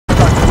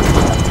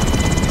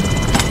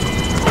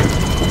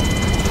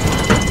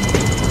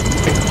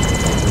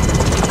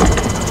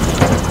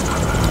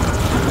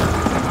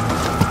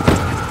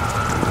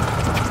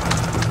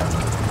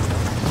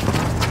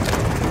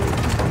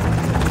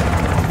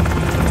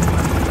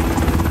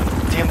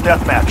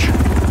deathmatch.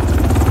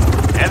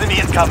 Enemy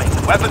incoming.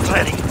 Weapons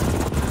ready.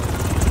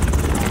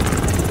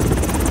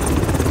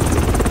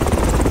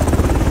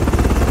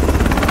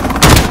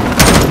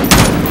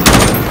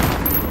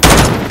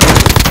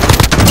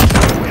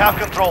 We have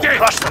control.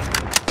 Crush them.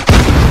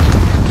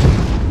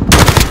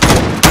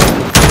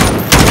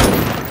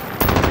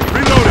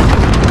 Reloading.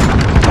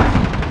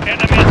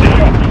 Enemy at the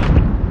yacht.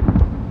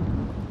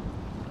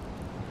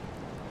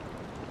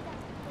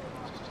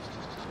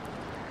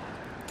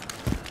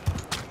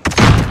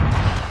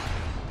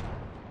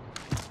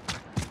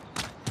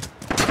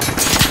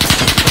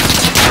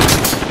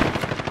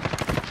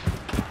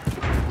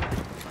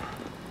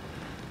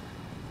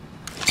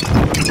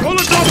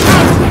 Molotov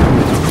out!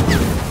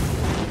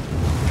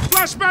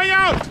 Flashbang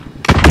out!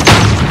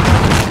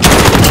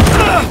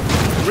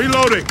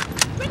 Reloading.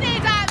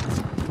 Grenade out!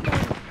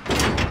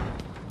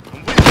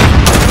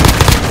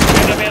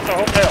 Enemy at the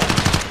hotel.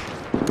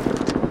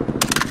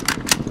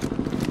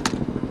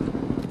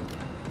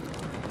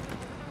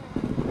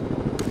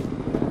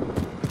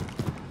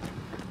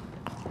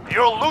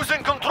 You're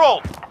losing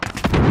control.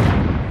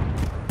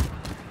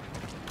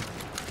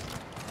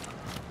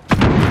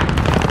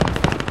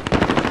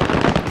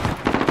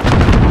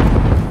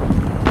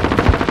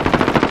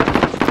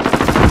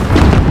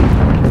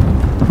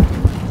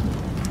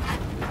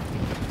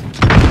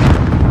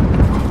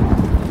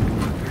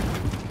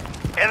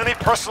 Enemy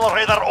personal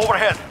radar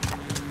overhead.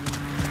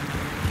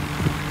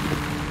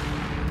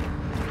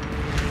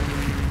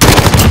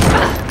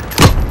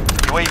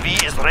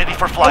 UAV is ready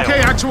for flyover. Okay,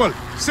 actual.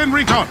 Send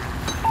recon.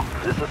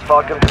 This is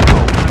Falcon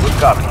Control. Good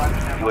copy.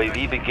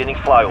 UAV beginning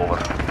flyover.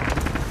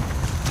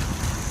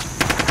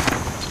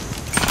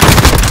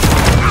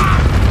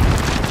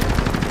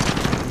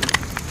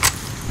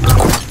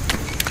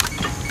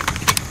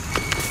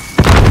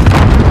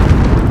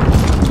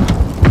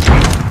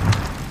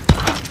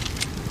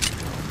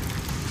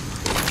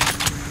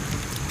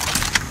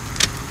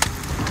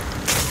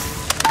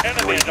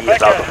 Enemy at the UAV back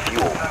is out of end.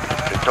 fuel.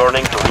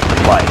 Returning to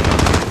resupply.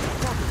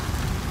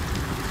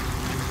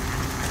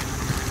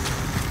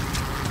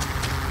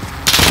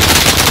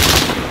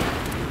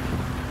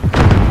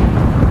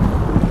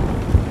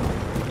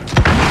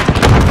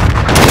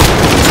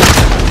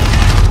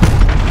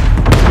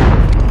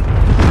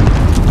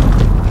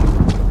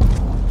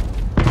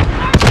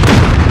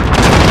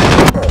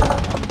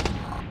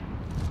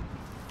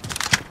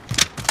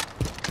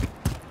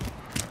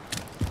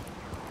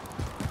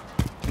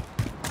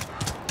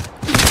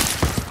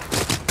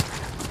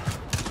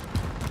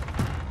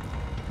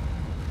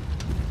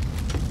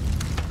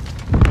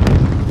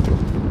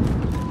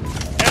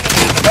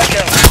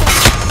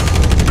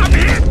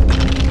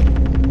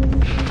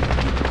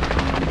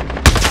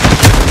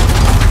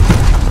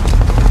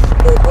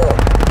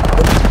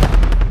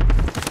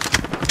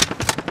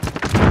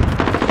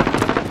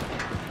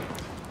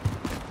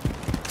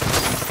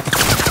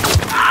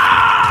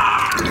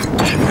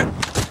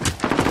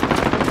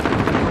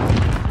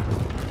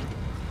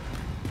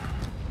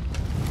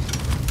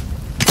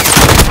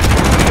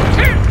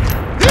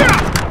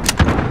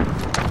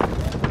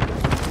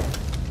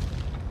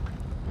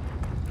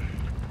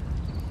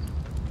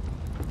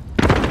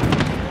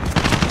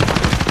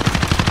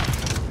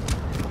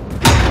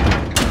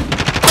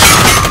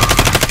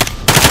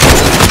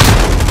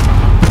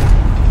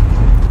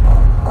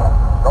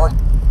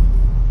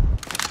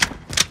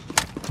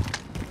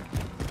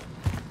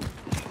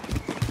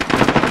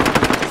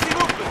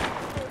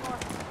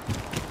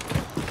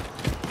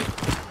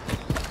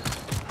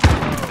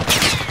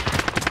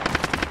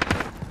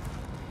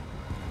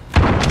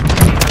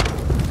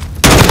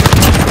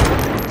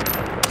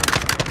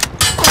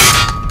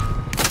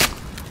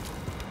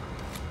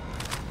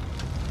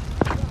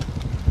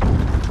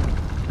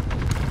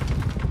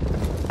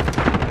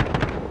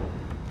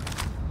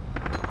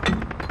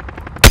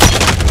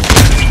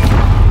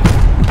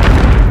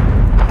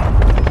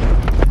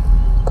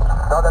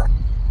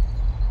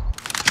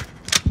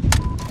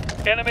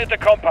 Enemy at the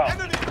compound.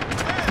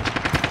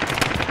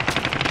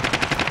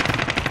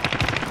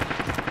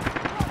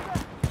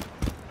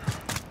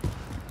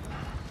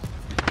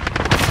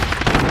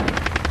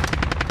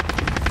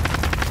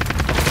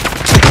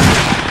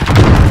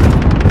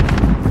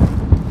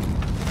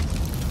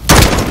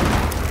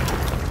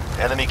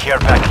 Enemy care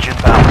package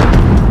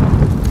inbound.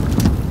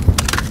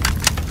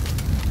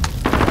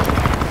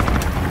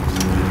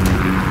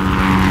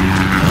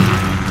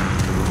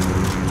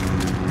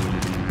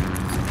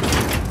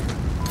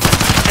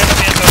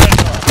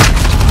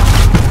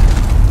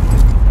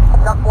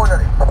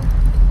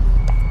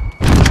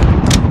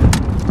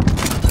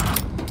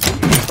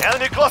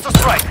 Enemy cluster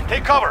strike.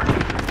 Take cover.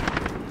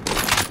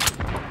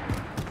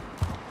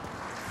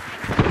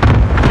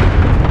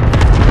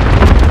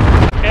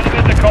 Enemy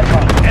at the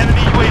compound.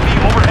 Enemy UAV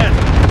overhead.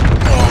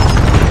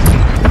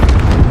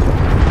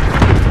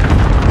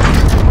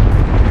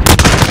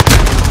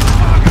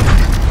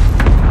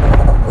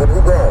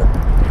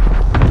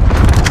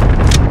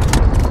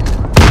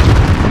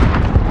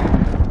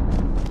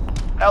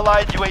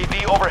 Allied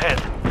UAV overhead.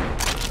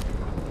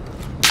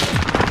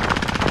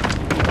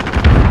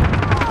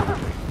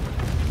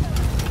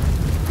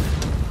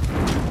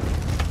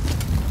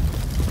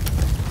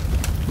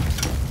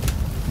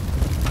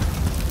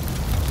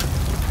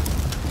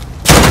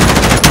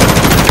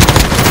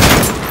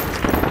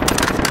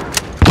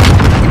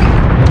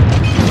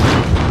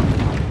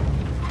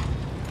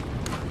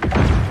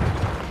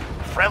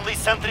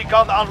 Friendly sentry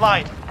gun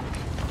online.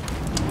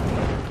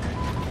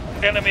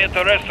 Enemy at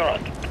the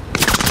restaurant.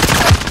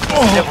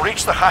 We have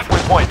reached the halfway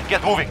point.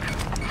 Get moving.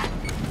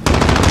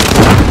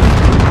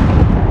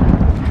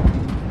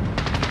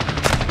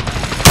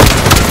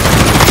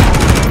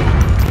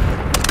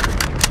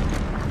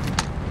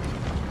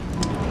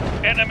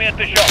 Enemy at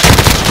the shop.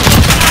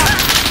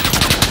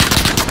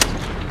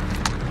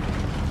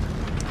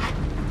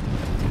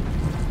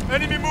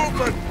 Enemy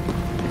movement!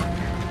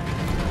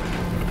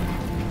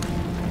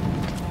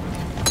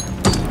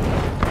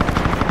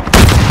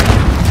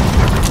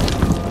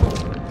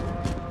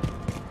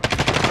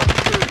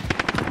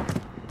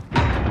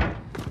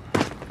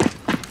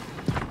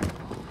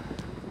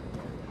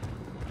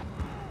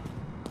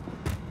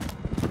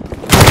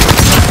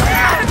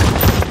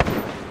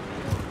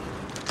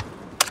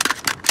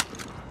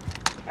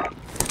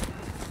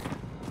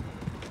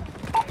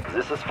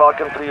 This is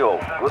Falcon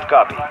 3-0. Good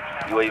copy.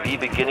 UAV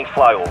beginning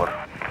flyover.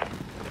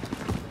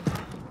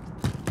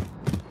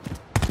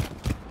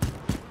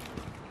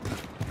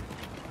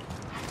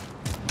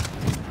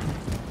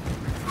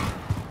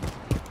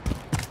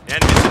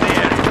 Enemies in the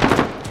air.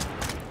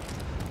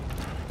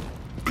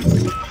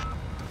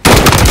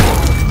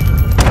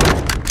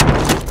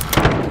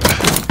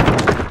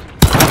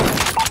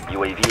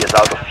 UAV is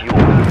out of fuel.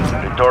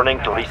 Returning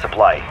to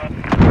resupply.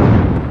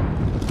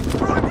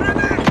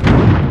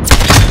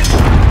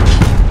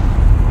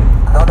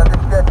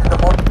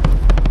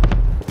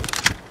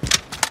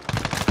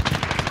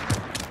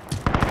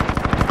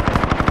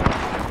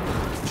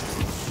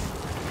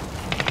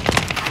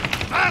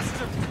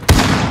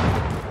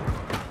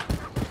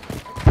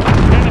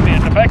 Enemy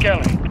at the back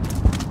alley.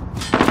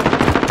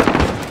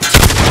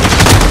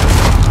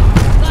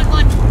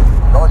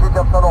 Доложите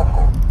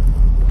обстановку.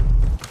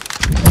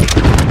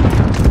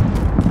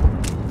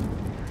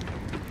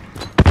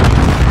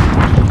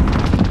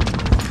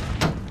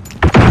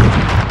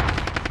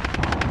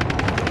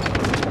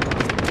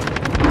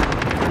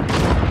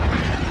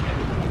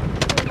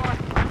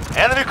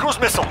 Enemy cruise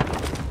missile.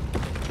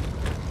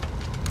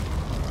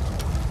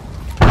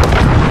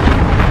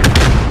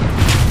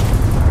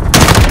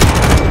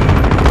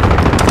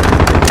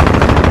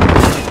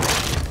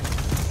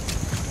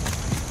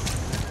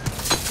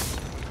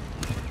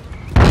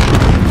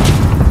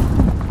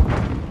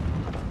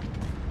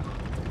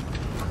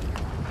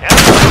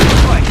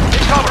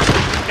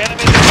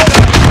 Enemy at the back.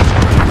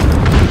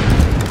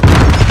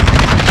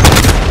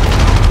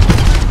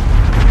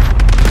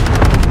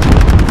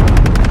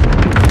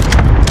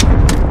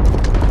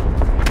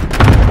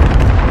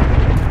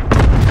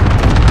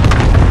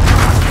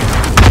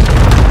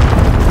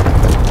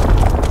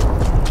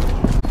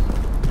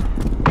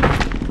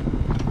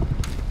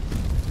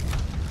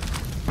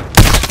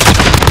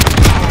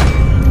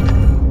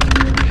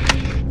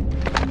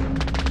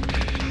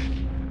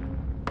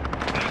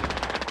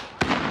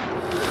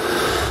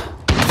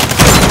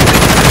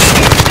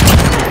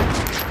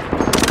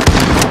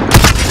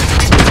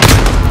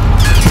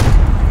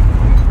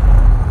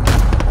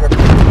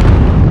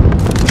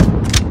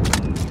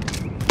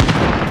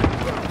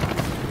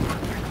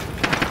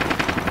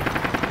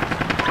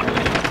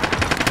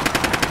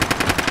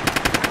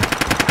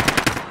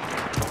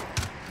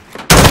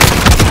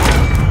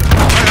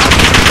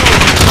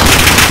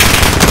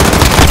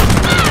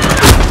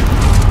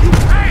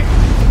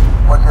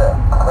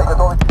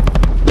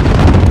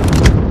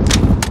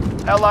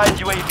 Allied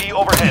UAV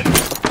overhead.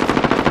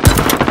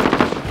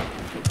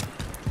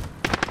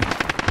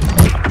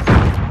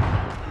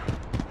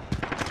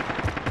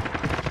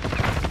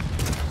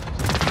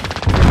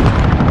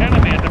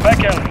 Enemy at the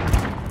back alley.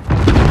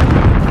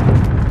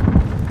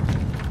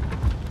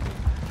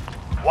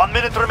 1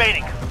 minute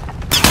remaining.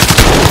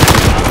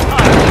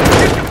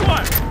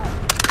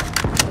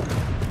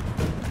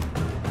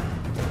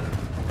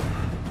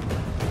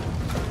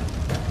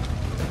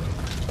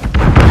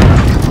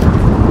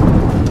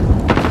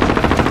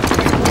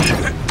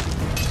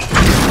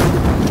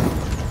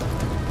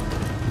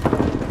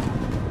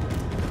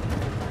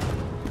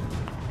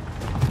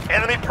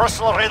 Enemy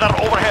personal radar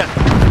overhead.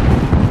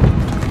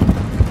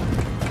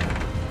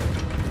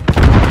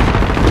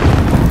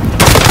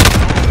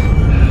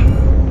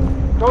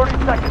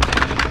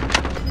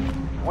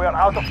 We are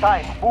out of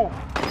time. Move.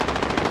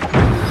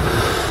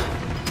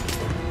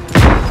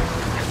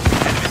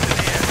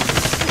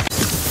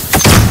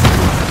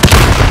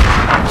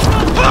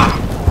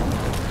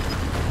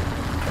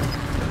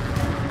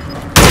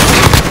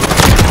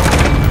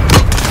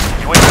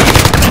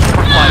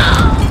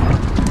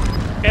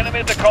 Enemy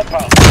at the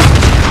compound.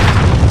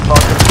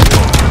 Falcon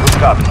 3-0. Good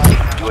copy.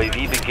 UAV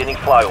beginning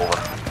flyover.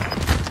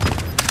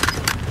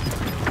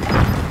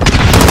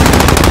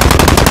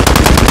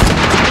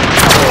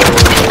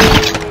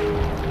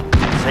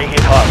 Say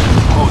it hard.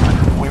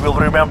 Good. We will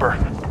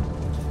remember.